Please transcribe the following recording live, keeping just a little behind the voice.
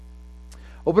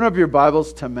Open up your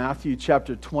Bibles to Matthew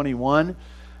chapter 21.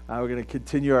 We're going to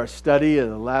continue our study of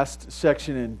the last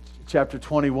section in chapter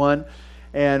 21.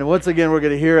 And once again, we're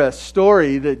going to hear a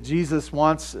story that Jesus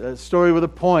wants, a story with a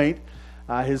point,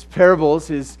 his parables,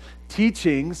 his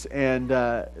teachings. And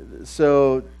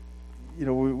so,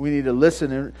 we need to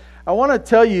listen. And I want to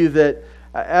tell you that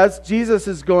as Jesus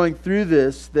is going through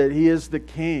this, that He is the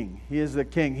King. He is the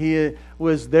King. He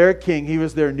was their King. He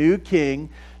was their new King.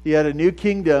 He had a new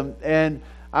kingdom. And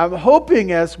I'm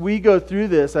hoping as we go through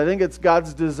this, I think it's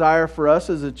God's desire for us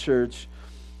as a church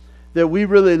that we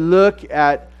really look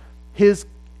at His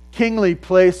kingly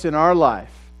place in our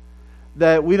life.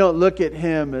 That we don't look at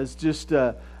Him as just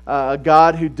a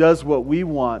God who does what we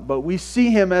want, but we see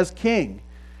Him as King.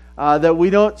 That we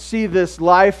don't see this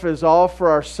life as all for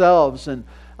ourselves and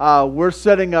we're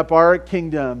setting up our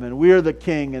kingdom and we are the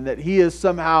king, and that He is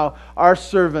somehow our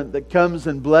servant that comes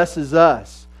and blesses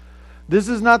us. This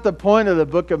is not the point of the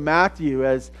book of Matthew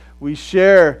as we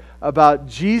share about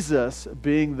Jesus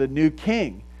being the new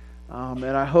king. And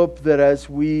I hope that as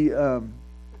we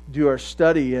do our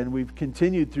study, and we've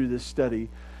continued through this study,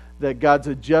 that God's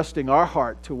adjusting our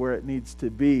heart to where it needs to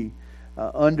be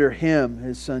under Him,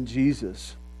 His Son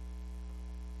Jesus.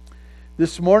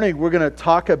 This morning we're going to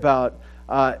talk about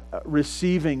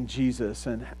receiving Jesus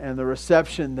and the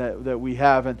reception that we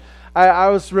have. And I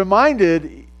was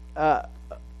reminded,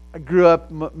 I grew up,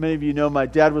 many of you know, my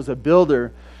dad was a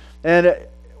builder. And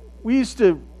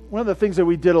one of the things that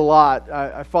we did a lot,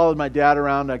 I followed my dad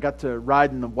around. I got to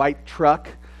ride in the white truck.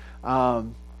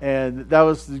 And that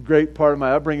was the great part of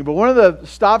my upbringing. But one of the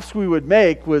stops we would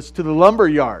make was to the lumber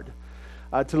yard.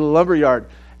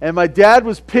 And my dad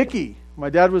was picky.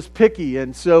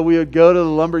 And so we would go to the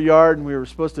lumber yard, and we were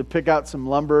supposed to pick out some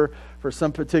lumber for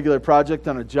some particular project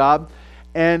on a job.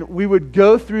 And we would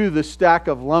go through the stack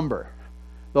of lumber,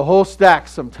 the whole stack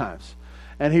sometimes.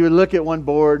 And he would look at one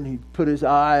board, and he'd put his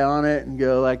eye on it and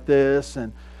go like this.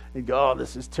 And he'd go, "Oh,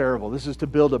 this is terrible. This is to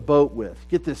build a boat with.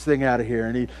 Get this thing out of here."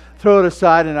 And he'd throw it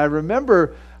aside. And I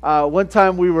remember one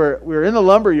time we were in the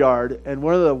lumber yard, and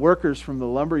one of the workers from the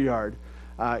lumber yard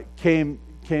came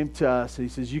to us, and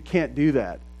he says, "You can't do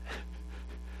that."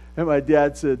 And my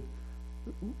dad said,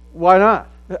 "Why not?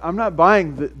 I'm not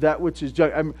buying that which is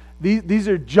junk. These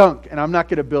are junk, and I'm not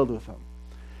going to build with them."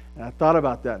 And I thought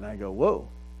about that, and I go, whoa,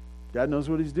 Dad knows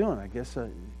what He's doing. I guess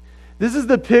this is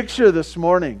the picture this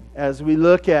morning as we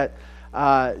look at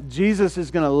Jesus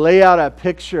is going to lay out a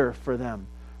picture for them,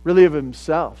 really of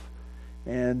Himself,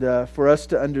 and for us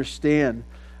to understand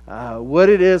what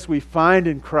it is we find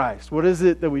in Christ. What is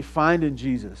it that we find in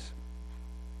Jesus?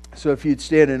 So if you'd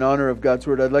stand in honor of God's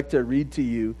Word, I'd like to read to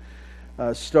you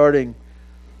starting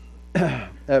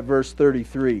at verse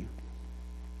 33.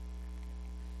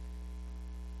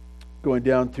 Going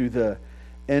down through the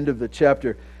end of the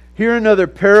chapter. Here another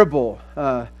parable.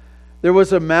 There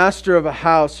was a master of a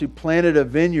house who planted a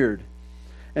vineyard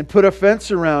and put a fence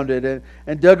around it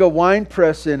and dug a wine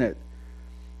press in it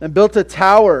and built a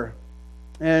tower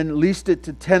and leased it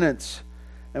to tenants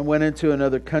and went into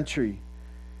another country.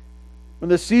 When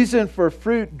the season for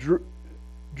fruit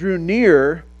drew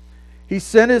near, he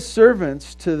sent his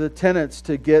servants to the tenants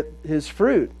to get his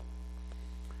fruit.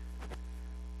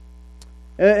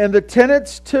 And the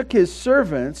tenants took his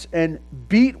servants and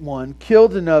beat one,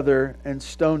 killed another, and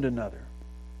stoned another.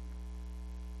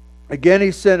 Again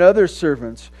he sent other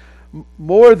servants,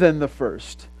 more than the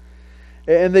first,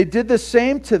 and they did the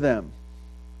same to them.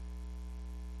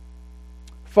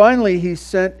 Finally he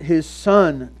sent his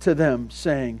son to them,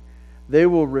 saying, "They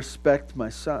will respect my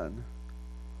son."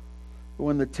 But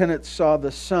when the tenants saw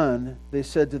the son, they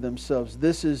said to themselves,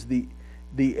 "This is the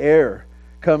heir.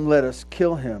 Come, let us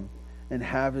kill him and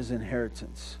have his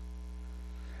inheritance."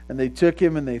 And they took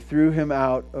him and they threw him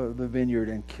out of the vineyard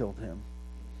and killed him.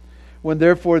 When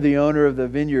therefore the owner of the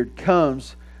vineyard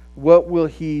comes, what will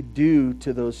he do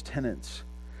to those tenants?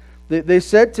 They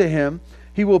said to him,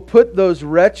 "He will put those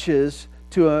wretches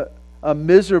to a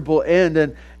miserable end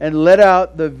and let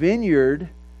out the vineyard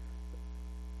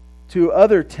to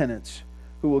other tenants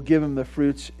who will give him the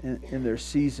fruits in their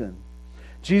season."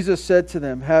 Jesus said to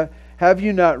them, Have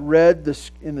you not read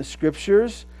in the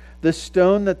Scriptures, the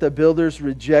stone that the builders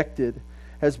rejected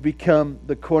has become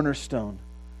the cornerstone?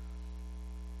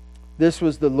 This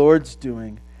was the Lord's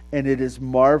doing, and it is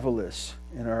marvelous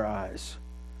in our eyes.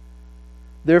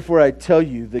 Therefore I tell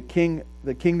you, the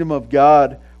kingdom of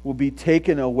God will be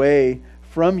taken away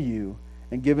from you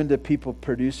and given to people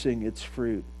producing its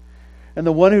fruit. And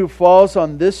the one who falls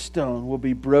on this stone will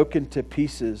be broken to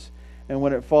pieces, and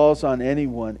when it falls on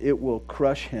anyone, it will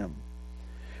crush him.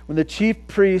 When the chief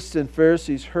priests and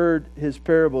Pharisees heard his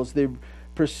parables, they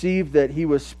perceived that he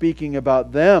was speaking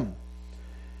about them.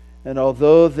 And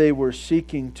although they were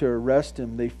seeking to arrest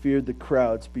him, they feared the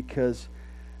crowds because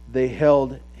they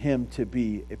held him to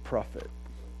be a prophet.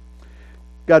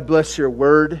 God bless your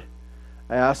word.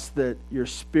 I ask that your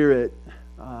Spirit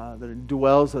that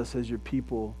indwells us as your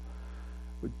people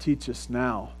would teach us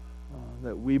now,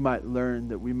 that we might learn,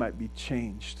 that we might be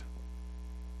changed.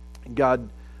 God,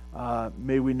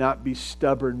 may we not be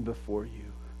stubborn before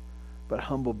you, but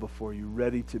humble before you,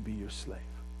 ready to be your slave.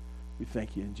 We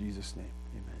thank you in Jesus' name.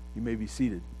 Amen. You may be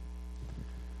seated.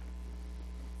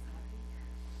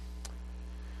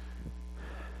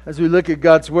 As we look at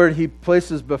God's Word, He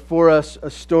places before us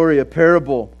a story, a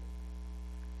parable.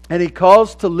 And He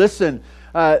calls to listen.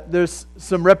 There's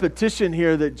some repetition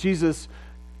here that Jesus,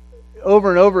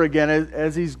 over and over again,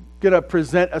 as He's going to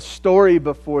present a story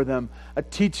before them, a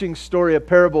teaching story, a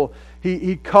parable,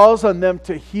 He calls on them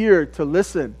to hear, to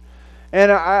listen.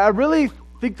 And I really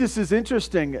think this is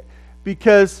interesting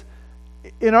because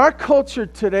in our culture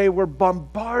today, we're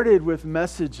bombarded with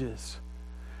messages.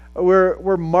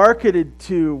 We're marketed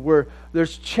to.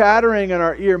 There's chattering in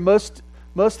our ear. Most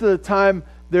of the time,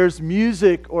 there's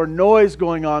music or noise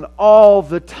going on all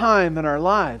the time in our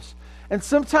lives. And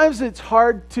sometimes it's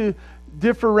hard to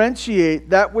differentiate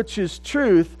that which is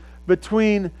truth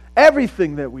between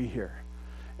everything that we hear.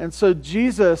 And so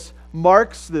Jesus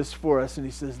marks this for us and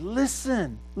He says,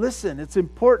 listen, it's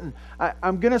important.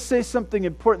 I'm going to say something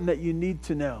important that you need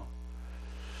to know.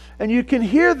 And you can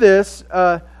hear this.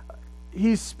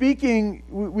 He's speaking,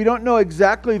 we don't know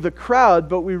exactly the crowd,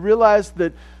 but we realize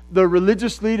that the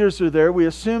religious leaders are there. We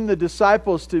assume the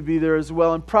disciples to be there as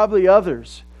well, and probably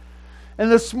others. And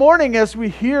this morning, as we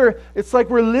hear, it's like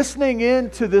we're listening in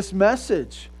to this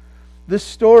message, this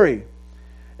story.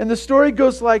 And the story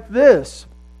goes like this.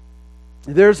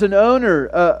 There's an owner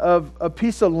of a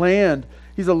piece of land.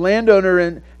 He's a landowner,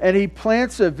 and he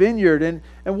plants a vineyard. And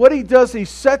what he does, he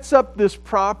sets up this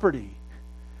property.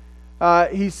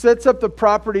 He sets up the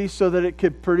property so that it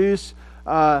could produce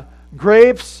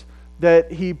grapes,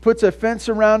 that he puts a fence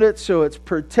around it so it's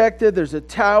protected. There's a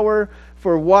tower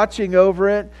for watching over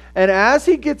it. And as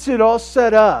he gets it all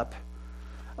set up,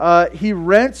 he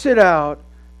rents it out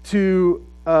to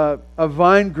a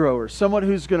vine grower, someone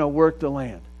who's going to work the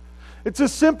land. It's a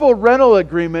simple rental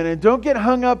agreement, and don't get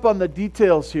hung up on the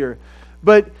details here.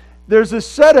 But there's a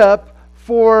setup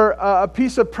for a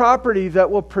piece of property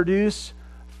that will produce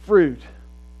fruit.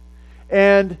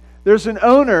 And there's an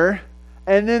owner,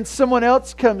 and then someone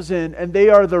else comes in, and they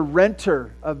are the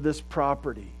renter of this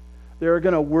property. They're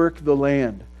going to work the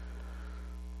land.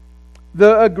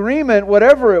 The agreement,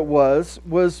 whatever it was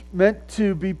meant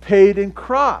to be paid in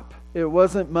crop. It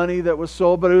wasn't money that was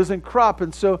sold, but it was in crop.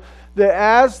 And so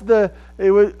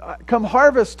it would come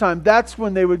harvest time, that's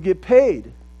when they would get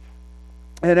paid.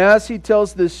 And as he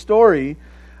tells this story,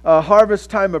 harvest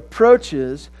time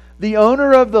approaches. The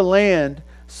owner of the land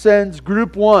sends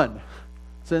group one.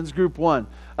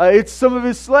 It's some of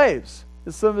his slaves.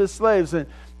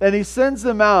 And he sends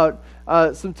them out.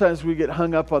 Sometimes we get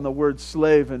hung up on the word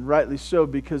slave, and rightly so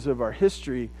because of our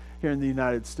history here in the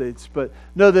United States. But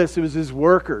know this, it was his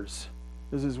workers.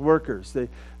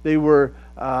 They were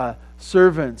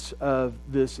servants of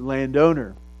this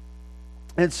landowner.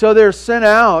 And so they're sent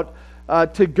out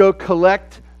to go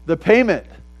collect the payment,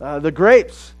 the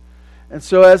grapes. And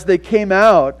so as they came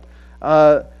out,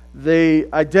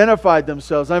 they identified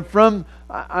themselves. I'm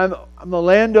the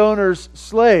landowner's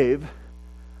slave.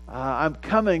 I'm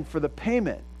coming for the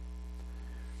payment.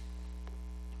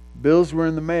 Bills were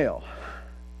in the mail.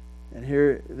 And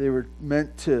here they were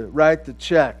meant to write the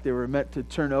check. They were meant to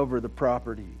turn over the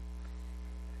property.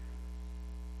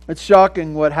 It's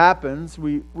shocking what happens.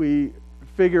 We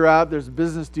figure out there's a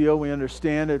business deal. We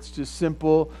understand it's just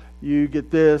simple. You get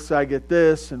this, I get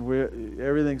this, and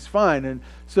everything's fine. And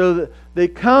so they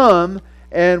come,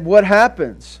 and what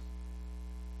happens?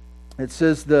 It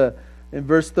says in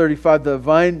verse 35, the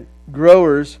vine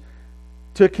growers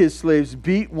took his slaves,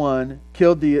 beat one,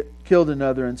 killed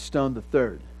another, and stoned the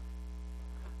third.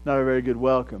 Not a very good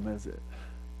welcome, is it?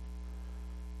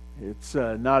 It's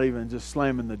not even just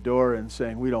slamming the door and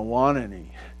saying, we don't want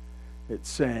any. It's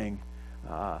saying,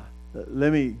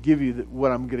 let me give you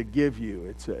what I'm going to give you.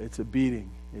 It's a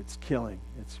beating. It's killing.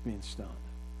 It's being stoned.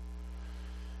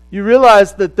 You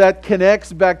realize that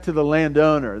connects back to the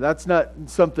landowner. That's not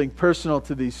something personal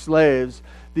to these slaves.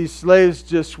 These slaves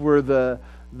just were the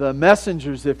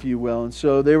messengers, if you will. And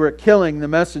so they were killing the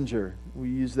messenger. We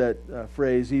use that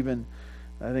phrase even.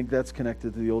 I think that's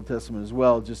connected to the Old Testament as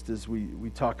well, just as we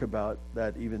talk about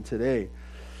that even today.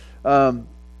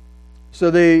 So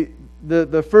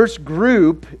the first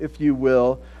group, if you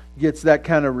will, gets that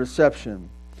kind of reception.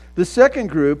 The second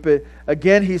group,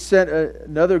 again, he sent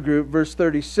another group, verse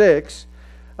 36,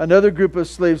 another group of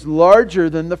slaves larger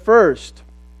than the first.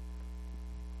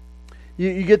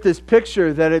 You get this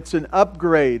picture that it's an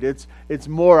upgrade. It's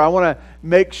more. I want to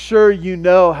make sure you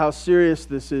know how serious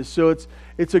this is. So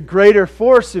it's a greater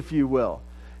force, if you will,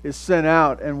 is sent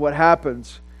out. And what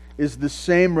happens is the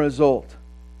same result.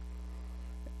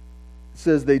 It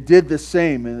says they did the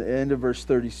same in the end of verse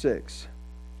 36.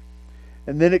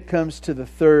 And then it comes to the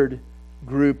third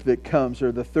group that comes,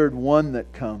 or the third one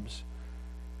that comes.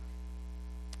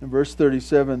 In verse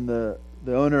 37, the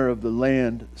owner of the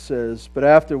land says, but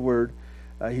afterward,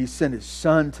 he sent his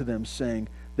son to them, saying,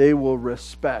 they will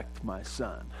respect my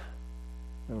son.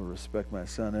 They will respect my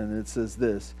son. And it says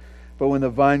this, but when the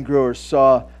vine growers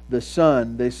saw the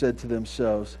son, they said to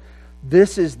themselves,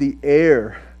 this is the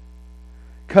heir.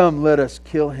 Come, let us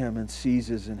kill him and seize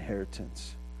his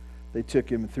inheritance. They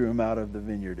took him and threw him out of the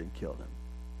vineyard and killed him.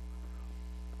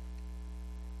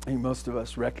 I think most of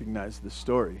us recognize the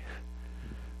story.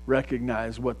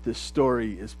 Recognize what this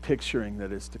story is picturing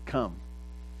that is to come.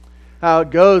 How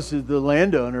it goes is the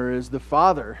landowner is the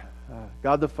Father,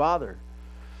 God the Father.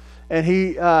 And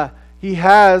he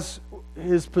has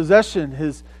his possession,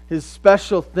 his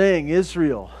special thing,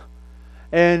 Israel.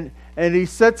 And he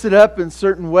sets it up in a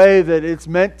certain way that it's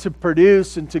meant to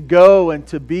produce and to go and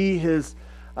to be his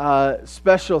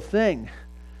special thing.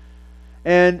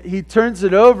 And he turns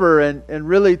it over and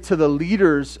really to the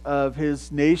leaders of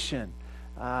his nation.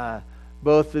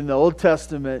 Both in the Old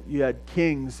Testament you had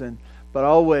kings, but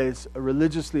always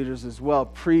religious leaders as well,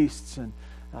 priests. And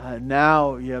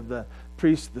now you have the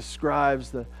priests, the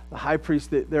scribes, the high priest.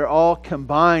 They're all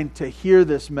combined to hear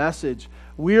this message.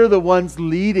 We are the ones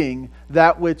leading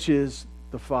that which is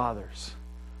the Father's.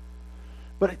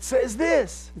 But it says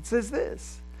this,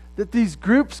 that these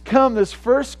groups come, this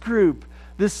first group,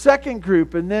 this second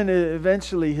group, and then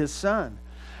eventually his son.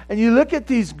 And you look at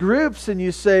these groups and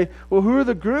you say, well, who are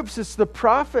the groups? It's the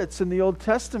prophets in the Old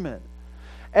Testament.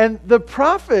 And the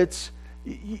prophets,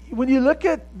 when you look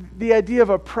at the idea of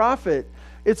a prophet,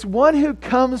 it's one who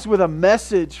comes with a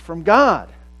message from God.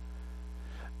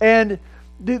 And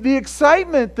the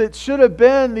excitement that should have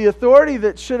been, the authority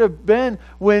that should have been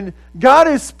when God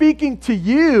is speaking to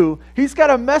you, He's got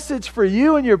a message for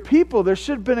you and your people. There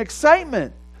should have been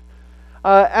excitement.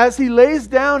 As He lays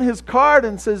down His card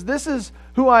and says, this is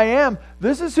who I am,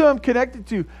 this is who I'm connected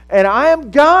to, and I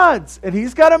am God's, and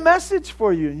He's got a message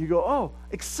for you. And you go, oh,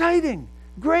 exciting,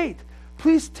 great,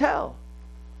 please tell.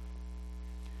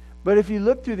 But if you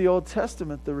look through the Old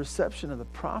Testament, the reception of the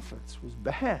prophets was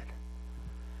bad.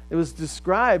 It was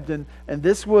described, and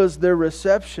this was their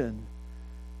reception: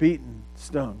 beaten,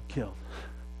 stoned, killed.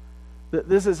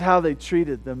 This is how they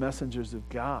treated the messengers of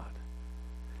God.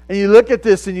 And you look at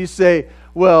this and you say,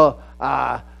 well,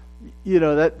 that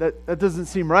doesn't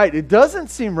seem right. It doesn't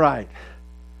seem right.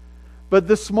 But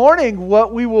this morning, where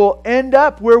we will end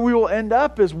up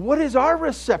is, what is our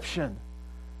reception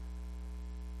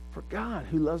for God,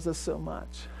 who loves us so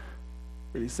much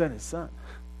that He sent His Son?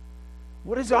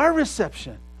 What is our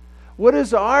reception? What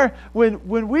is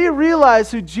when we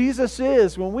realize who Jesus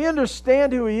is, when we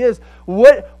understand who He is,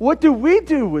 what do we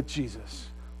do with Jesus?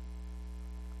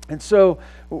 And so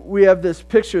we have this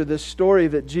picture, this story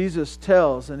that Jesus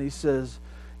tells, and He says,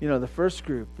 the first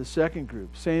group, the second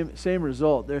group, same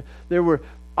result. There were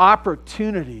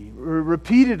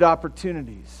repeated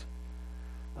opportunities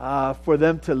for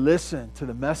them to listen to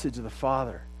the message of the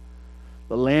Father.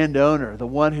 The landowner, the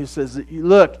one who says,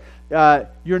 look,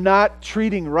 you're not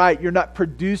treating right, you're not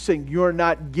producing, you're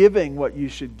not giving what you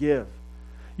should give.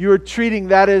 You're treating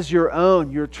that as your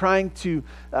own. You're trying to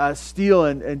steal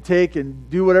and take and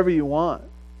do whatever you want.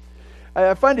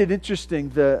 I find it interesting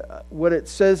what it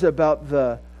says about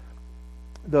the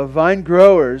vine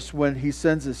growers when He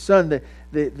sends His Son.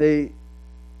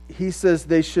 He says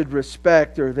they should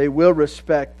respect, or they will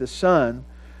respect the Son,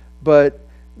 but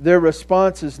their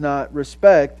response is not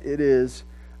respect. It is,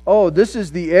 oh, this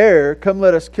is the heir. Come,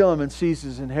 let us kill him and seize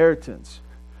his inheritance.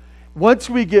 Once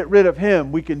we get rid of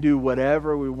him, we can do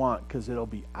whatever we want because it'll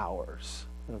be ours.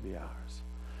 It'll be ours.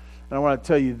 And I want to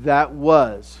tell you, that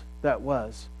was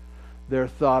their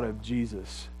thought of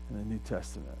Jesus in the New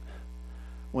Testament.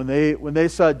 When they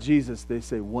saw Jesus, they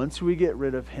say, once we get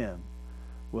rid of Him,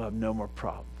 we'll have no more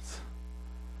problems.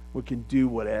 We can do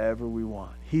whatever we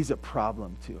want. He's a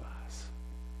problem to us.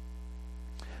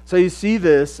 So you see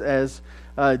this as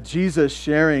Jesus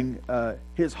sharing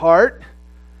His heart,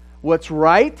 what's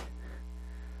right,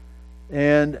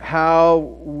 and how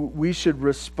we should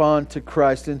respond to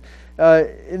Christ. And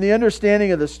in the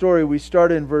understanding of the story, we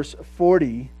start in verse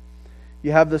 40.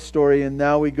 you have the story, and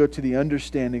now we go to the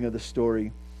understanding of the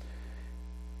story.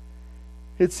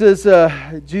 It says,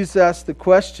 Jesus asked the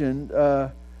question,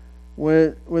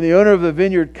 when the owner of the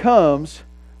vineyard comes,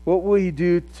 what will he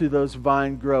do to those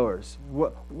vine growers?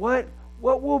 What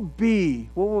will be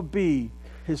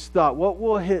his thought? What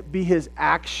will be his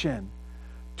action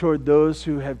toward those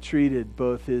who have treated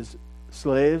both his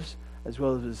slaves as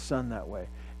well as his son that way?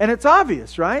 And it's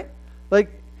obvious, right?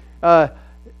 Like,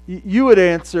 you would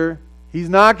answer, he's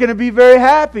not going to be very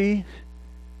happy.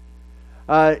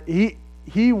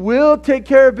 He will take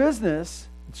care of business.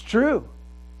 It's true.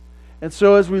 And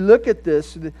so as we look at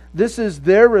this, this is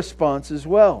their response as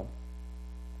well.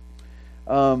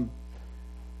 He'll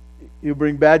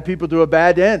bring bad people to a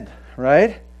bad end,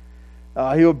 right?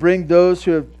 He will bring those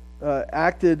who have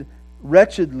acted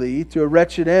wretchedly to a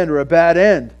wretched end or a bad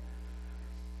end.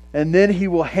 And then he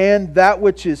will hand that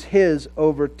which is his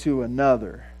over to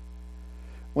another.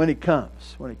 When he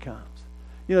comes.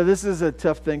 You know, this is a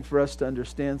tough thing for us to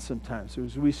understand sometimes.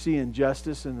 As we see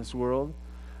injustice in this world,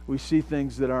 we see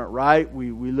things that aren't right.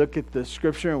 We look at the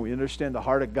Scripture and we understand the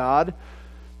heart of God.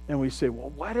 And we say,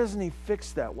 well, why doesn't he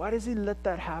fix that? Why does he let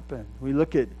that happen? We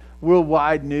look at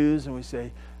worldwide news and we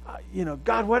say,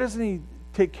 God, why doesn't he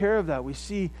take care of that? We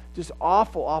see just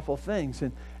awful, awful things.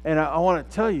 And I want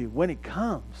to tell you, when he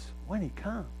comes,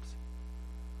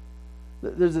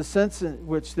 there's a sense in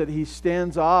which that he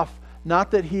stands off,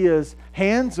 not that he is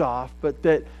hands off, but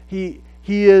that he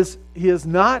is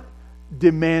not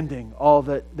demanding all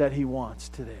that he wants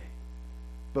today.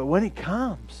 But when he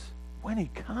comes,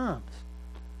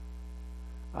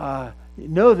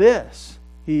 know this,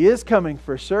 he is coming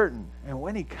for certain. And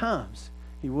when he comes,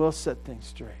 he will set things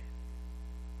straight.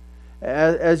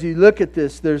 As you look at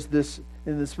this, there's this,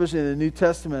 especially in the New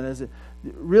Testament,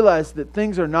 realize that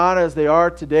things are not as they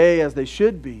are today, as they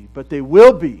should be, but they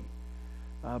will be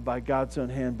by God's own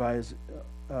hand, by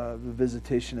the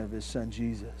visitation of his Son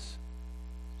Jesus.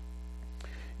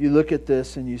 You look at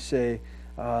this and you say,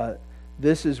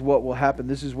 this is what will happen.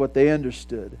 This is what they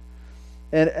understood.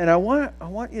 And I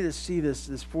want you to see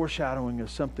this foreshadowing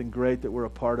of something great that we're a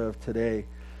part of today.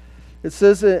 It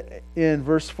says in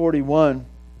verse 41,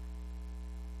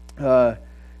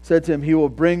 said to him, he will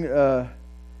bring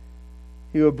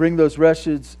those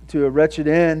wretches to a wretched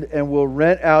end and will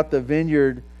rent out the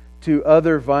vineyard to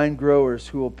other vine growers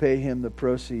who will pay him the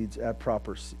proceeds at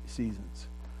proper seasons.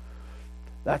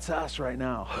 That's us right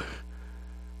now.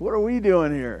 What are we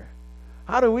doing here?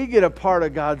 How do we get a part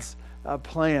of God's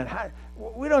plan?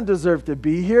 We don't deserve to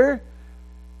be here.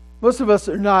 Most of us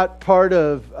are not part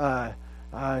of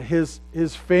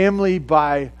his family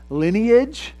by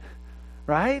lineage,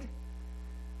 right?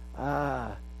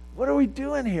 What are we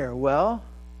doing here? Well,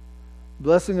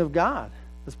 blessing of God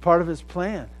as part of his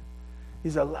plan.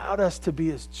 He's allowed us to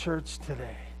be his church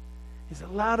today. He's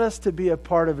allowed us to be a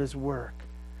part of his work.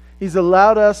 He's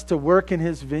allowed us to work in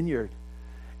his vineyard.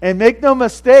 And make no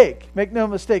mistake,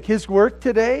 his work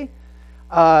today,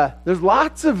 there's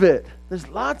lots of it. There's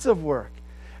lots of work.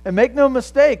 And make no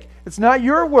mistake, it's not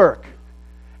your work.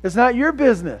 It's not your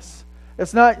business.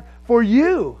 It's not for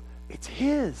you. It's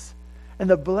his. And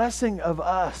the blessing of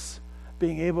us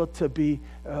being able to be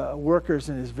workers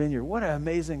in his vineyard. What an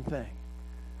amazing thing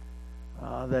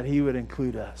that he would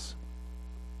include us.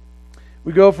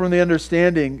 We go from the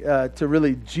understanding to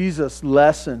really Jesus'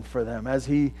 lesson for them as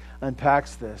he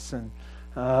unpacks this. And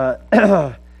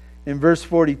in verse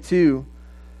 42,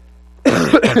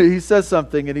 he says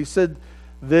something, and he said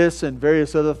this and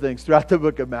various other things throughout the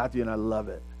book of Matthew, and I love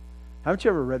it. Haven't you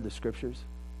ever read the Scriptures?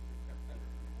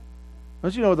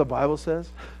 Don't you know what the Bible says?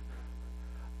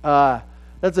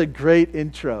 That's a great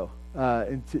intro.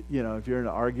 Into, if you're in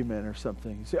an argument or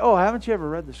something, you say, "Oh, haven't you ever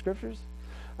read the Scriptures?"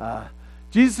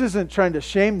 Jesus isn't trying to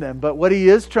shame them, but what he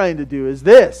is trying to do is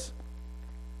this.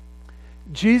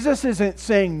 Jesus isn't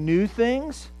saying new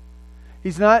things.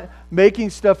 He's not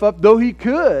making stuff up, though he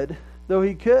could.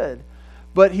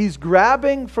 But he's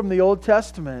grabbing from the Old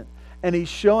Testament and he's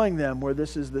showing them where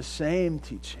this is the same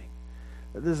teaching.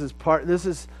 This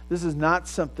is not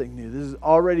something new. This has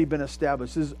already been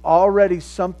established. This is already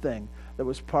something that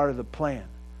was part of the plan.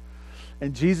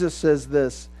 And Jesus says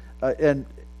this, and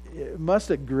it must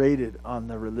have grated on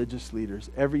the religious leaders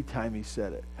every time he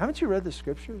said it. Haven't you read the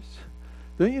Scriptures?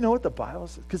 Don't you know what the Bible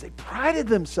says? Because they prided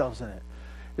themselves in it.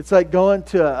 It's like going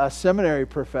to a seminary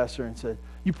professor and said,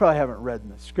 "You probably haven't read in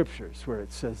the Scriptures where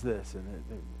it says this." And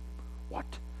what?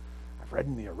 I've read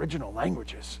in the original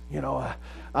languages. You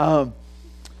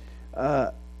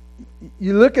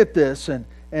look at this,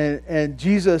 and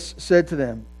Jesus said to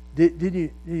them, did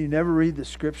you never read the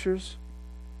Scriptures?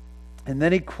 And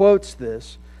then he quotes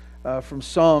this from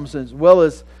Psalms, as well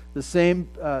as the same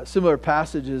similar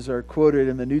passages are quoted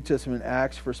in the New Testament,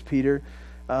 Acts, 1 Peter.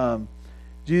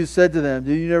 Jesus said to them,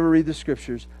 "Did you never read the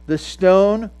Scriptures? The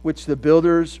stone which the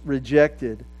builders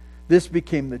rejected, this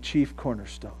became the chief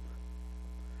cornerstone.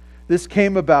 This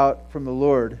came about from the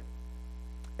Lord,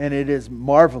 and it is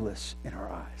marvelous in our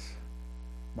eyes."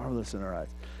 Marvelous in our eyes.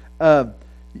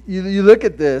 You look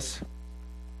at this,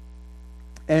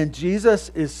 and Jesus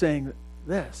is saying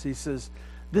this. He says,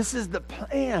 this is the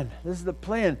plan. This is the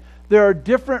plan. There are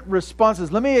different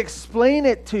responses. Let me explain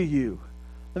it to you.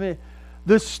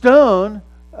 The stone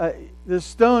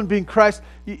being Christ.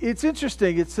 It's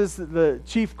interesting. It says that the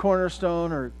chief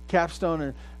cornerstone or capstone,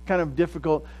 and kind of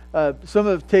difficult. Some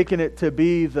have taken it to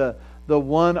be the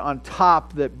one on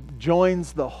top that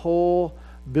joins the whole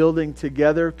building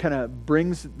together, kind of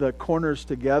brings the corners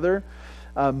together.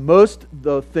 Most,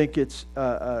 though, think it's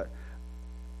the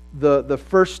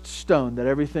first stone that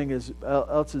everything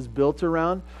else is built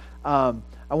around. I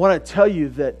want to tell you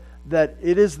that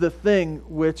it is the thing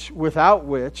without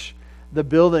which the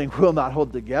building will not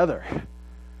hold together.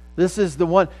 This is the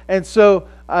one. And so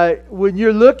when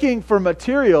you're looking for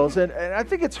materials, and I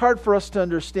think it's hard for us to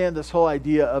understand this whole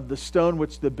idea of the stone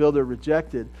which the builder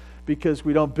rejected, because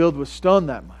we don't build with stone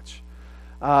that much.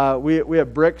 We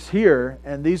have bricks here,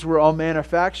 and these were all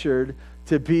manufactured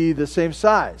to be the same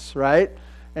size, right?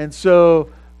 And so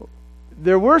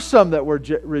there were some that were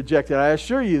rejected. I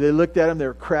assure you, they looked at them, they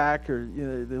were cracked, or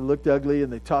they looked ugly,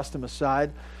 and they tossed them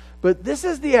aside. But this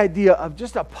is the idea of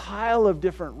just a pile of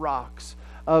different rocks,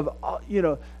 of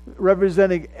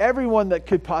representing everyone that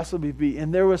could possibly be.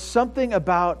 And there was something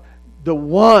about the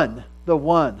one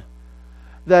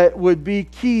that would be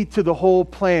key to the whole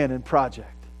plan and project.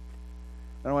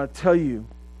 And I want to tell you,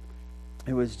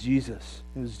 it was Jesus.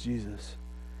 It was Jesus.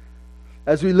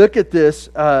 As we look at this,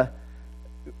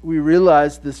 we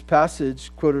realize this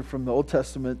passage quoted from the Old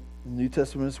Testament, the New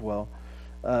Testament as well,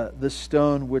 the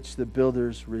stone which the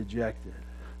builders rejected.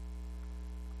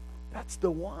 That's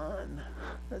the one.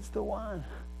 That's the one.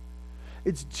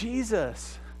 It's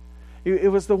Jesus.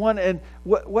 It was the one. And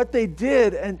what they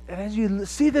did, and as you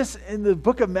see this in the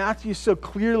book of Matthew so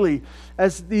clearly,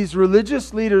 as these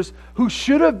religious leaders who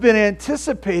should have been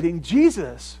anticipating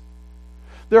Jesus,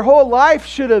 their whole life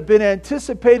should have been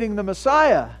anticipating the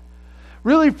Messiah.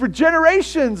 Really, for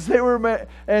generations they were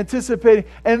anticipating.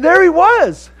 And there he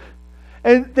was.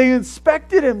 And they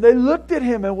inspected him. They looked at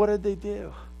him. And what did they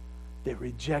do? They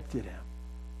rejected him.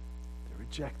 They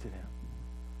rejected him.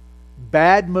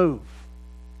 Bad move.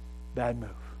 Bad move.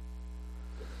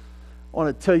 I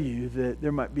want to tell you that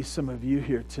there might be some of you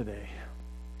here today.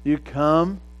 You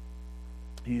come,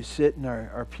 you sit in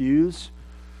our pews.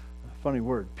 Funny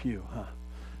word, pew, huh?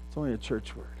 It's only a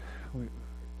church word.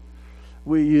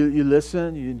 You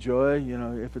listen, you enjoy.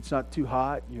 If it's not too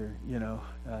hot, you're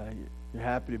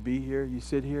happy to be here. You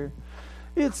sit here.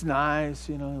 It's nice,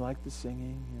 you like the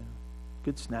singing.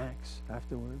 Good snacks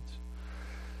afterwards.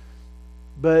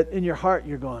 But in your heart,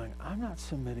 you're going, I'm not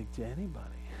submitting to anybody.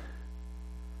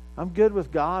 I'm good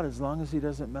with God as long as He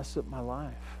doesn't mess up my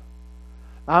life.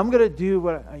 I'm going to do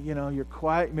what, you're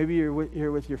quiet. Maybe you're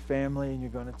here with your family and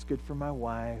you're going, it's good for my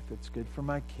wife. It's good for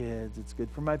my kids. It's good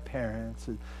for my parents.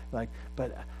 But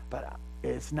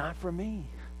it's not for me.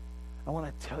 I want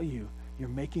to tell you, you're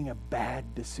making a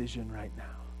bad decision right now.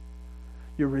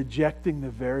 You're rejecting the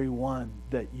very one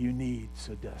that you need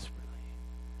so desperately.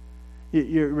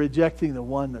 You're rejecting the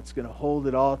one that's going to hold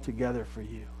it all together for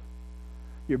you.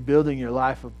 You're building your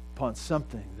life upon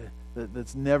something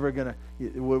that's never going to...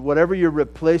 Whatever you're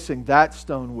replacing that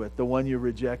stone with, the one you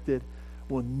rejected,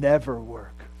 will never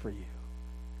work for you.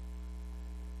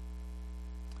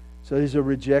 So he's a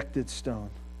rejected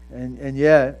stone. And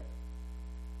yet,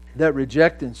 that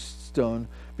rejected stone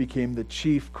became the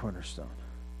chief cornerstone.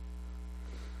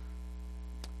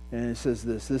 And it says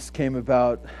this came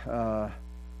about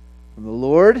from the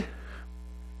Lord,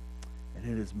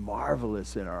 and it is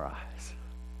marvelous in our eyes.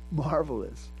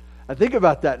 Marvelous. I think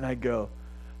about that and I go,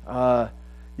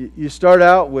 you start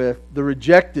out with the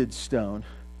rejected stone,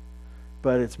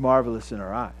 but it's marvelous in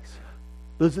our eyes.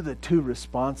 Those are the two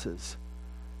responses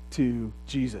to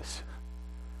Jesus.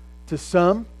 To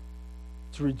some,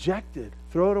 it's rejected.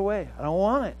 Throw it away. I don't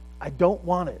want it. I don't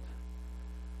want it.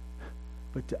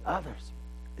 But to others,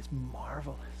 it's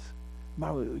marvelous.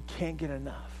 Marvelous. We can't get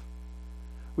enough.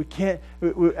 We can't,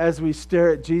 as we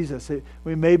stare at Jesus,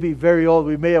 we may be very old.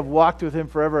 We may have walked with Him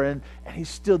forever, and He's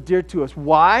still dear to us.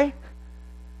 Why?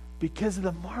 Because of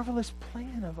the marvelous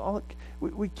plan of all.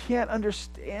 We can't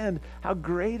understand how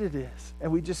great it is. And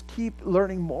we just keep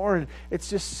learning more, and it's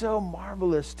just so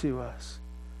marvelous to us.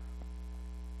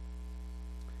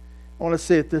 I want to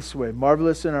say it this way.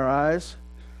 Marvelous in our eyes.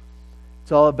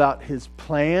 It's all about His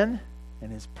plan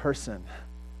and His person.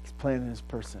 His plan and His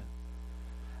person.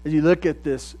 As you look at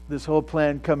this whole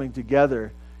plan coming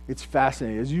together, it's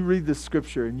fascinating. As you read the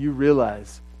scripture and you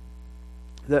realize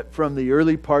that from the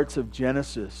early parts of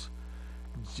Genesis,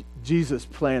 Jesus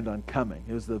planned on coming.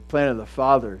 It was the plan of the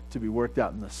Father to be worked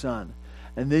out in the Son.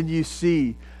 And then you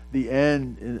see the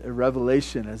end in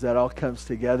Revelation as that all comes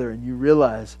together, and you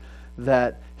realize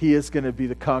that He is going to be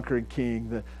the conquering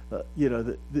King.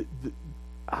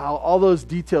 How all those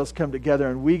details come together,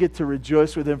 and we get to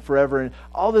rejoice with Him forever. And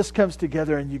all this comes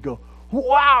together, and you go,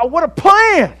 "Wow, what a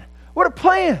plan! What a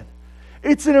plan!"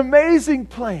 It's an amazing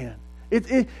plan.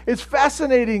 It's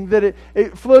fascinating that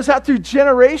it flows out through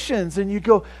generations, and you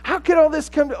go, how can all this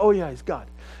come to... Oh yeah, He's God.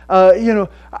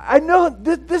 I know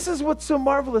this is what's so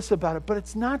marvelous about it, but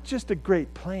it's not just a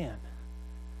great plan.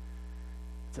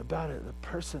 It's about the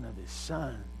person of His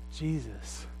Son,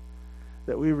 Jesus,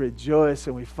 that we rejoice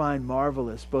and we find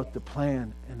marvelous, both the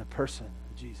plan and the person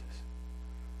of Jesus.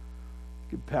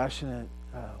 Compassionate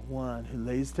one who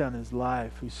lays down His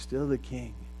life, who's still the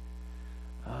King.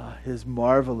 Is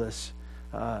marvelous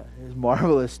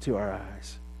to our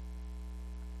eyes.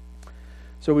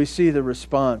 So we see the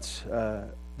response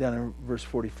down in verse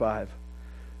 45.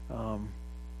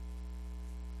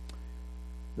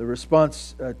 The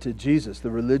response to Jesus, the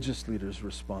religious leaders'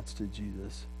 response to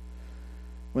Jesus.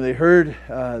 When they heard,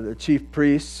 the chief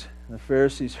priests and the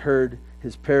Pharisees heard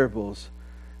His parables,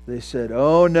 they said,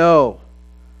 "Oh no,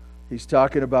 He's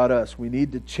talking about us. We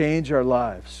need to change our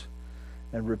lives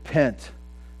and repent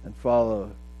and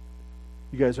follow."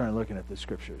 You guys aren't looking at the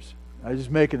scriptures. I was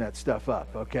just making that stuff up,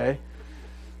 okay?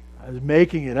 I was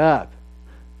making it up.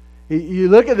 You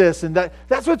look at this, and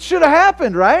that's what should have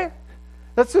happened, right?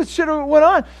 That's what should have went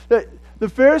on. The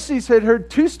Pharisees had heard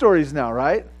two stories now,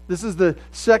 right? This is the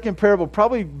second parable,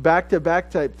 probably back-to-back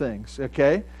type things,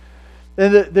 okay?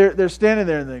 And they're standing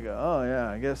there, and they go, "Oh, yeah,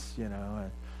 I guess, you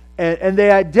know." And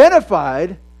they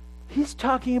identified, He's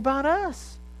talking about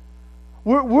us.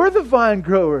 We're the vine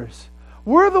growers.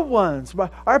 We're the ones.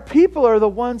 Our people are the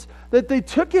ones that they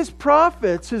took His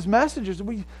prophets, His messengers, and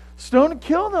we stoned and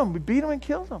killed them. We beat them and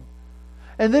killed them.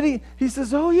 And then he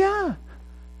says, "Oh yeah."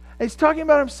 And He's talking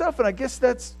about Himself, and I guess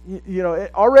that's,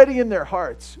 already in their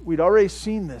hearts. We'd already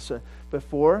seen this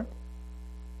before.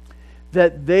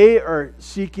 That they are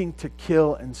seeking to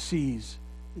kill and seize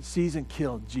and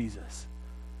kill Jesus.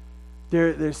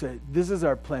 They're saying, this is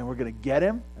our plan. We're going to get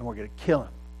Him, and we're going to kill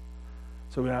Him.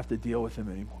 So we don't have to deal with Him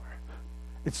anymore.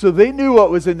 And so they knew what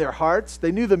was in their hearts.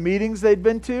 They knew the meetings they'd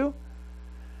been to.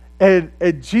 And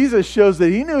Jesus shows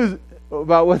that He knew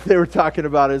about what they were talking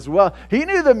about as well. He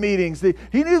knew the meetings.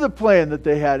 He knew the plan that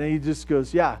they had. And He just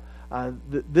goes,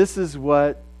 this is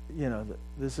what,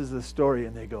 this is the story.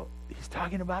 And they go, He's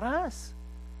talking about us.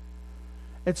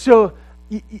 And so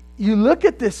you look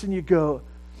at this and you go,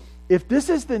 if this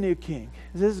is the new King,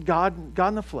 this is God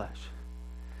in the flesh,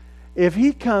 if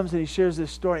He comes and He shares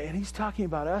this story and He's talking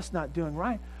about us not doing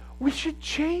right, we should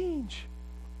change.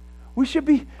 We should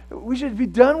be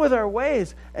done with our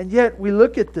ways. And yet we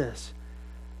look at this.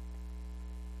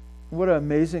 What an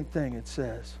amazing thing it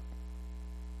says.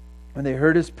 When they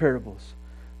heard His parables,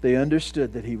 they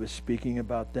understood that He was speaking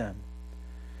about them.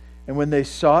 And when they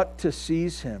sought to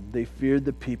seize Him, they feared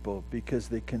the people because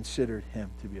they considered Him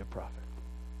to be a prophet.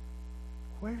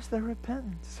 Where's the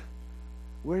repentance?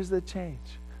 Where's the change?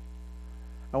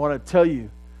 I want to tell you,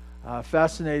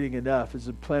 fascinating enough, is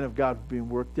the plan of God being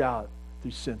worked out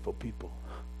through sinful people.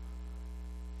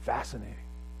 Fascinating.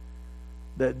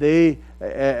 That they,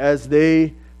 as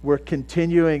they were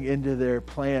continuing into their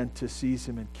plan to seize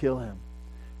Him and kill Him,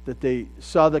 that they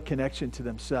saw the connection to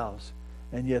themselves,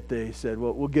 and yet they said,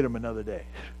 well, we'll get Him another day.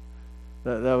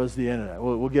 That was the end of that.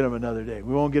 We'll get Him another day.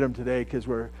 We won't get Him today because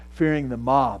we're fearing the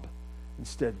mob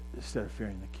instead of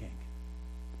fearing the King.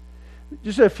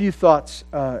 Just a few thoughts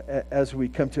as we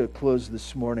come to a close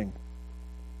this morning.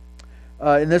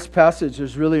 In this passage,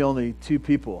 there's really only two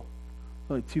people.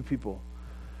 Only two people.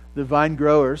 The vine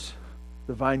growers,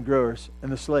 and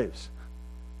the slaves.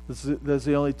 Those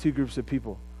are the only two groups of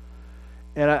people.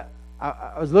 And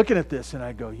I was looking at this and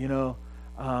I go,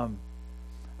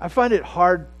 I find it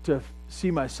hard to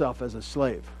see myself as a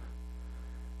slave,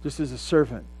 just as a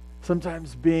servant.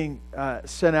 Sometimes being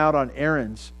sent out on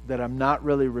errands that I'm not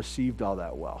really received all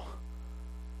that well.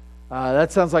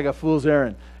 That sounds like a fool's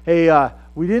errand. Hey,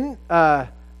 we didn't,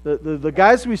 the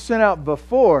guys we sent out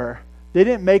before, they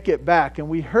didn't make it back, and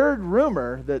we heard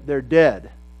rumor that they're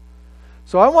dead.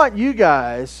 So I want you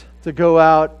guys to go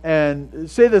out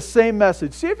and say the same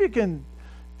message. See if you can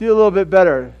do a little bit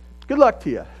better. Good luck to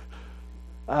you.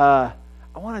 I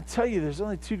want to tell you there's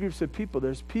only two groups of people.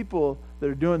 There's people that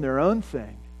are doing their own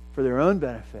thing for their own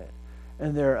benefit,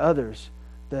 and there are others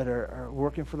that are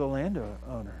working for the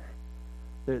landowner.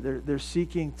 They're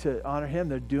seeking to honor him.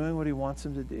 They're doing what he wants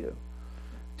them to do.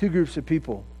 Two groups of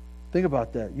people. Think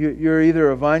about that. You're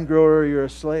either a vine grower or you're a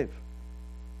slave.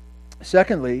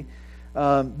 Secondly,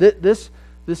 this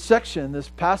section, this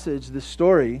passage, this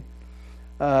story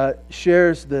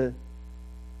shares that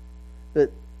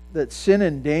sin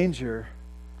and danger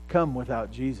come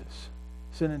without Jesus.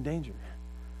 Sin and danger.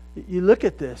 You look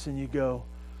at this and you go,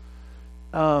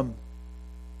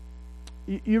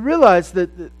 you realize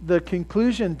that the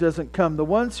conclusion doesn't come. The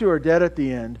ones who are dead at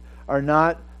the end are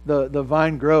not the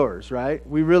vine growers, right?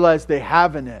 We realize they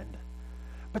have an end.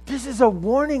 But this is a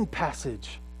warning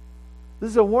passage. This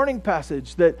is a warning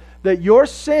passage that your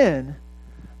sin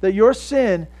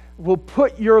will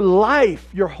put your life,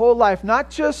 your whole life, not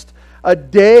just a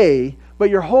day, but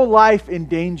your whole life in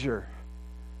danger.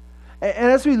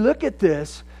 And as we look at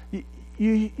this,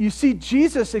 you see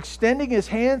Jesus extending his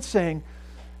hand saying,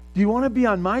 do you want to be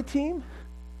on my team? Do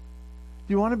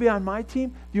you want to be on my team?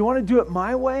 Do you want to do it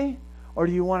my way? Or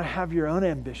do you want to have your own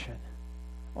ambition?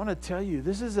 I want to tell you,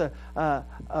 this is a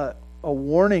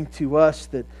warning to us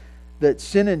that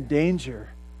sin and danger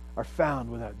are found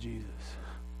without Jesus.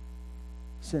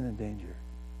 Sin and danger.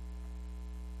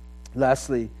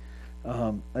 Lastly,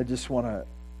 I just want to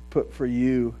put for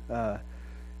you,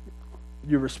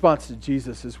 your response to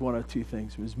Jesus is one of two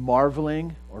things. It was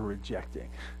marveling or rejecting.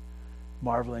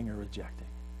 Marveling or rejecting.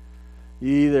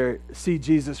 You either see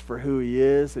Jesus for who he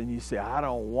is and you say, I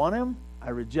don't want him. I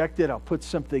reject it. I'll put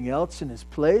something else in his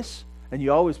place. And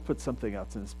you always put something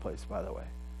else in his place, by the way.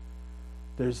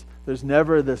 There's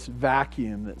never this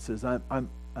vacuum that says, I'm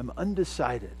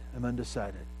undecided. I'm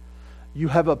undecided. You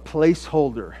have a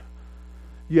placeholder.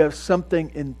 You have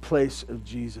something in place of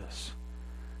Jesus.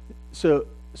 So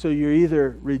you're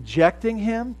either rejecting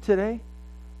him today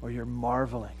or you're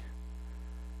marveling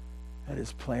at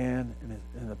his plan and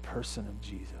in the person of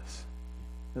Jesus.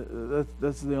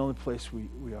 That's the only place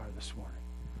we are this morning.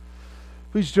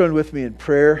 Please join with me in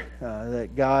prayer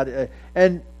that God,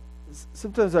 and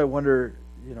sometimes I wonder,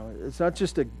 it's not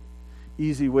just an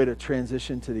easy way to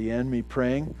transition to the end, me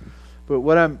praying, but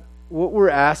what we're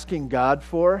asking God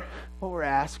for, what we're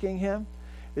asking him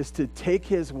is to take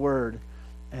his word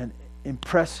and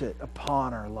impress it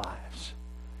upon our lives.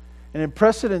 And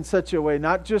impress it in such a way,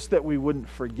 not just that we wouldn't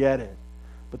forget it,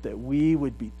 but that we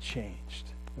would be changed.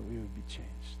 That we would be changed.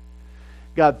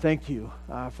 God, thank you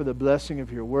for the blessing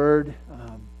of your word.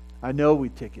 I know we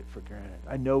take it for granted.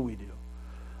 I know we do.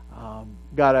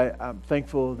 God, I'm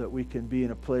thankful that we can be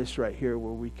in a place right here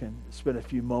where we can spend a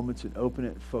few moments and open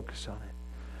it and focus on it.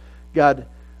 God,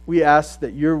 we ask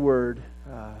that your word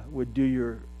would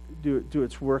do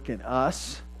its work in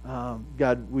us.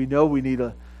 God, we know we need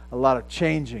a lot of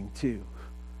changing too.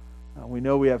 We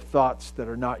know we have thoughts that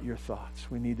are not your thoughts.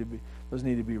 Those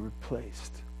need to be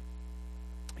replaced.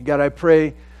 God, I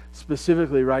pray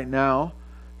specifically right now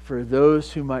for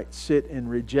those who might sit in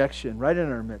rejection right in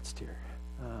our midst here.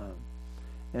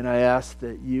 And I ask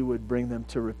that you would bring them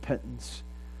to repentance,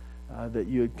 that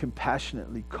you would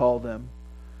compassionately call them,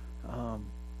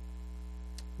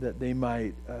 that they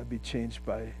might be changed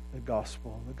by the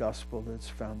gospel that's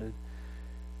founded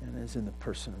and is in the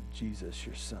person of Jesus,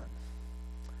 your Son.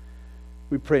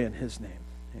 We pray in his name.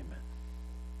 Amen.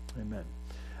 Amen.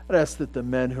 I'd ask that the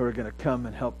men who are going to come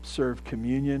and help serve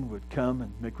communion would come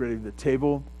and make ready the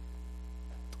table.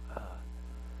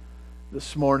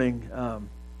 This morning,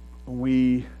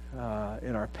 we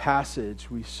in our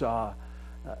passage, we saw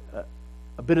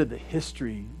a bit of the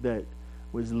history that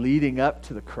was leading up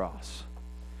to the cross.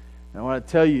 And I want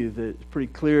to tell you that it's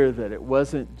pretty clear that it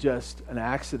wasn't just an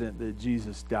accident that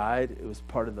Jesus died. It was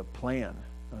part of the plan,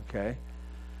 okay?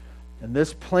 And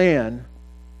this plan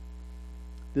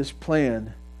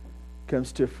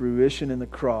comes to fruition in the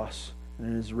cross and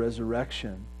in his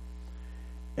resurrection.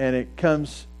 And it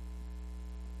comes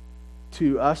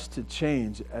to us to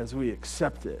change as we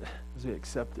accept it.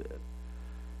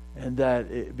 And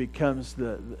that it becomes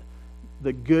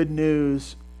the good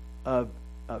news of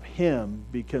him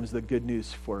becomes the good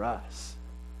news for us.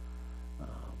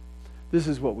 This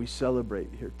is what we celebrate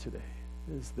here today,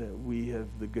 is that we have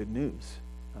the good news,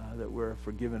 that we're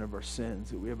forgiven of our sins,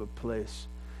 that we have a place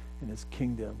in his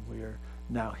kingdom. We are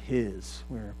now his.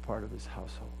 We're a part of his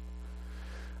household.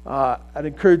 I'd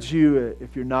encourage you,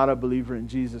 if you're not a believer in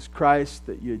Jesus Christ,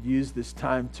 that you'd use this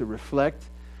time to reflect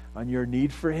on your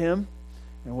need for him,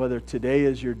 and whether today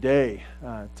is your day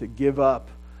to give up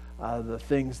the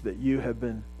things that you have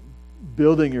been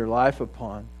building your life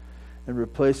upon and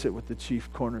replace it with the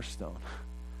chief cornerstone.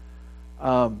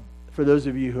 For those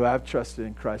of you who have trusted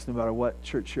in Christ, no matter what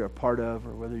church you're a part of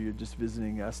or whether you're just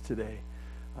visiting us today,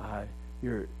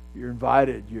 you're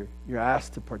invited, you're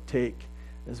asked to partake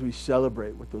as we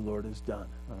celebrate what the Lord has done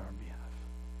on our behalf.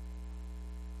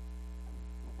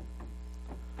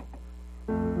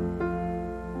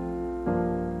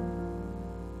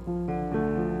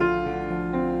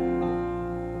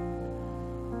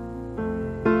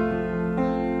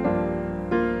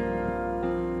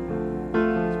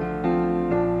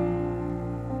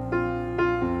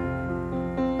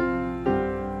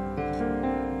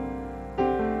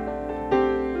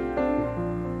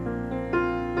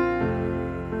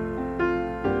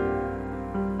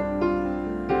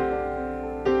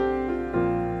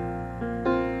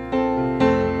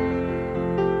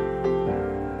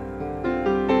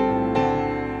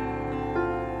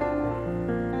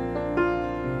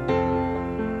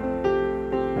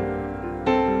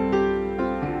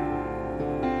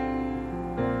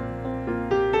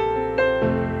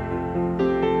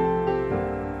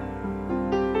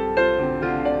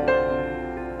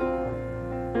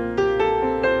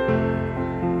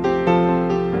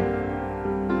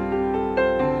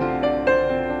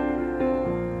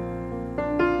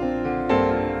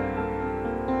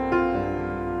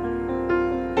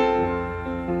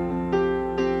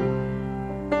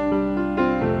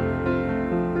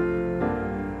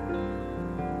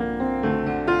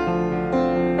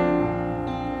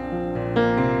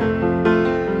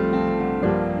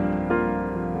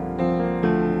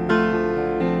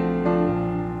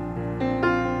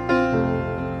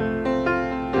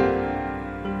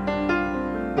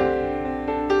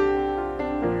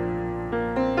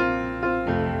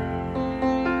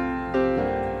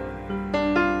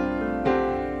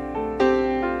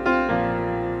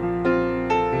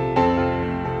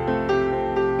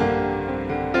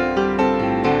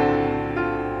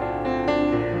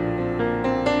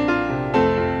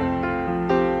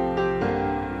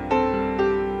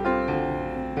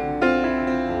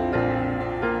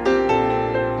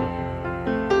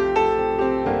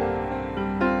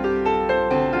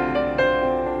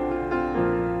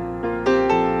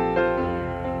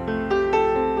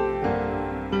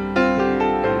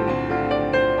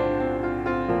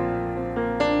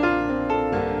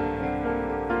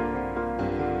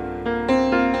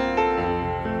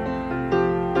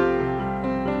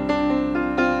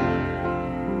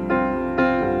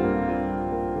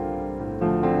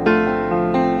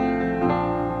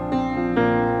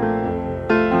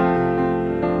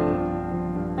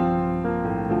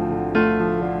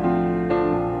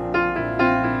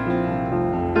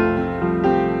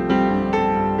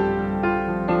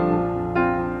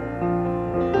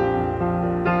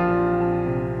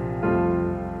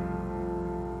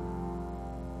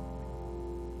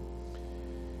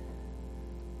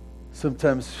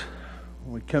 Sometimes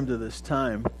when we come to this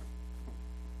time,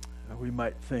 we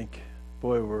might think,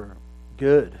 boy, we're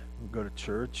good. We go to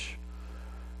church,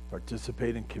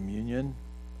 participate in communion,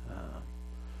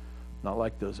 not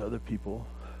like those other people.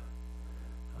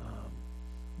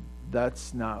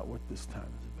 That's not what this time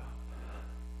is about.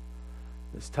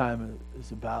 This time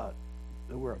is about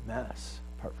that we're a mess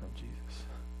apart from Jesus.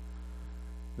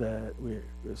 That we're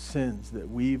sins that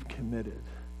we've committed.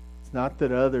 It's not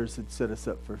that others had set us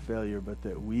up for failure, but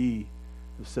that we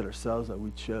have set ourselves up,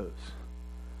 we chose.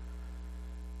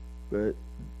 But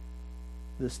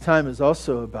this time is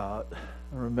also about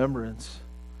a remembrance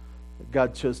that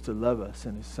God chose to love us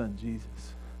in His Son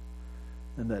Jesus,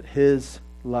 and that His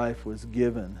life was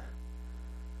given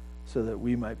so that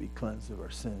we might be cleansed of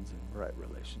our sins and right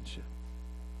relationship.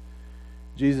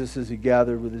 Jesus, as He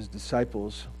gathered with His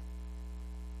disciples,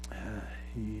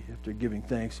 after giving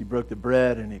thanks, He broke the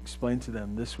bread and He explained to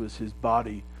them this was His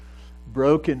body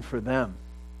broken for them,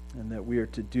 and that we are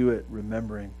to do it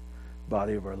remembering the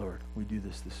body of our Lord. We do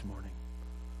this morning.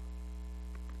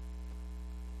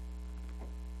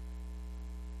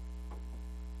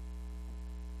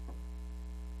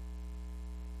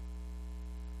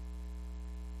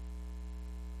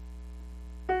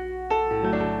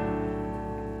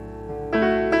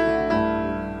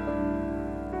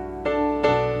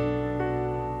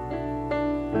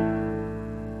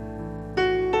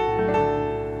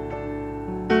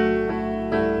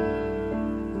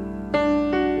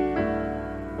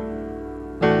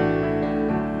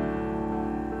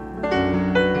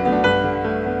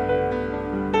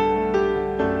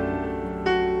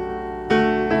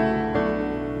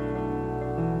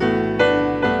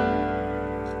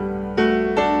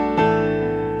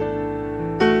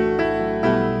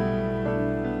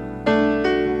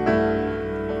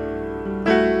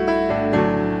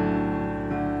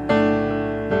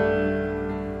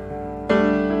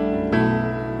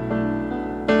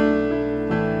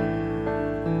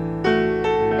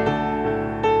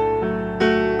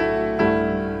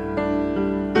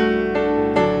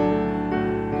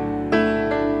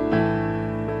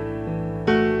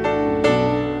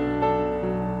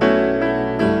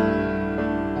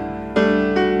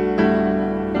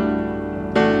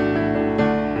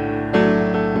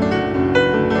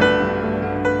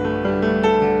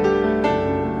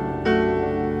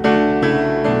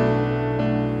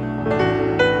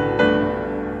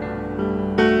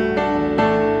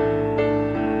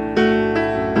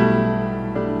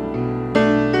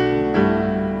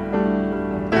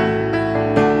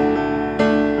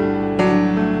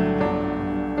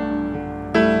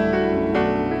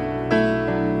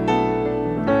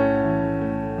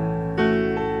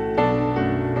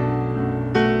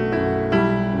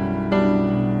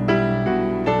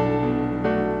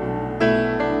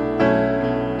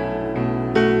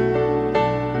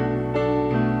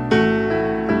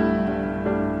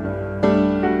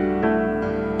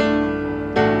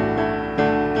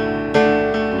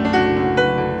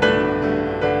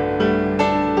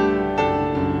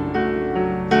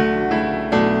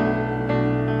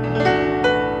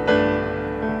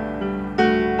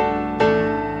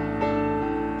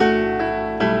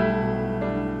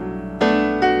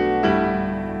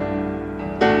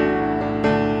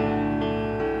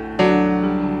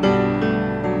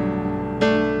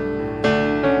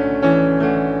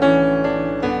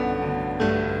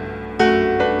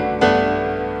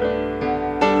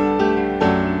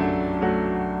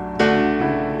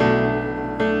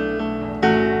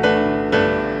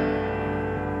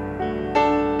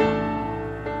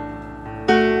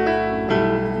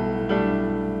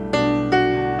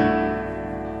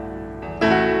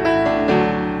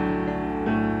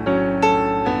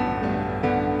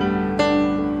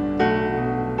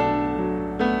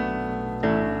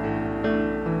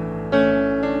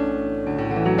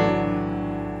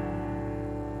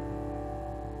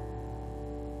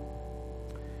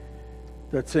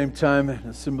 At that same time, in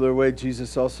a similar way,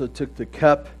 Jesus also took the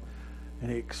cup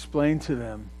and he explained to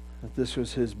them that this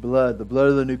was his blood, the blood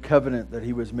of the new covenant that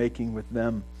he was making with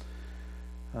them.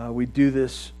 We do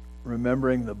this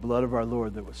remembering the blood of our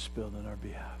Lord that was spilled on our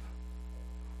behalf.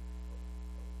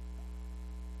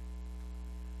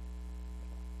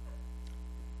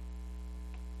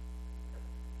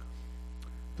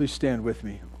 Please stand with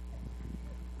me.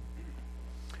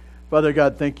 Father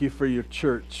God, thank you for your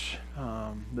church,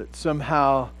 that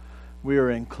somehow we are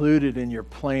included in your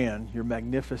plan, your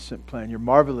magnificent plan, your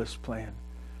marvelous plan.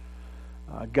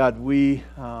 God, we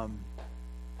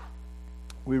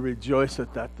rejoice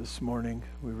at that this morning.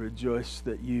 We rejoice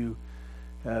that you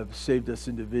have saved us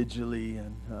individually,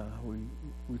 and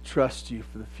we trust you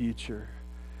for the future.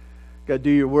 God, do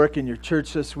your work in your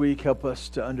church this week. Help us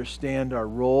to understand our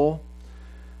role.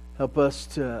 Help us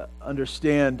to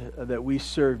understand that we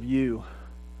serve you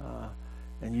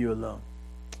and you alone.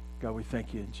 God, we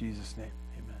thank you in Jesus' name.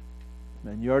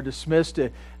 Amen. And you are dismissed.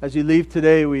 As you leave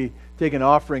today, we take an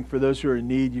offering for those who are in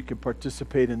need. You can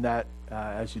participate in that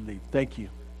as you leave. Thank you.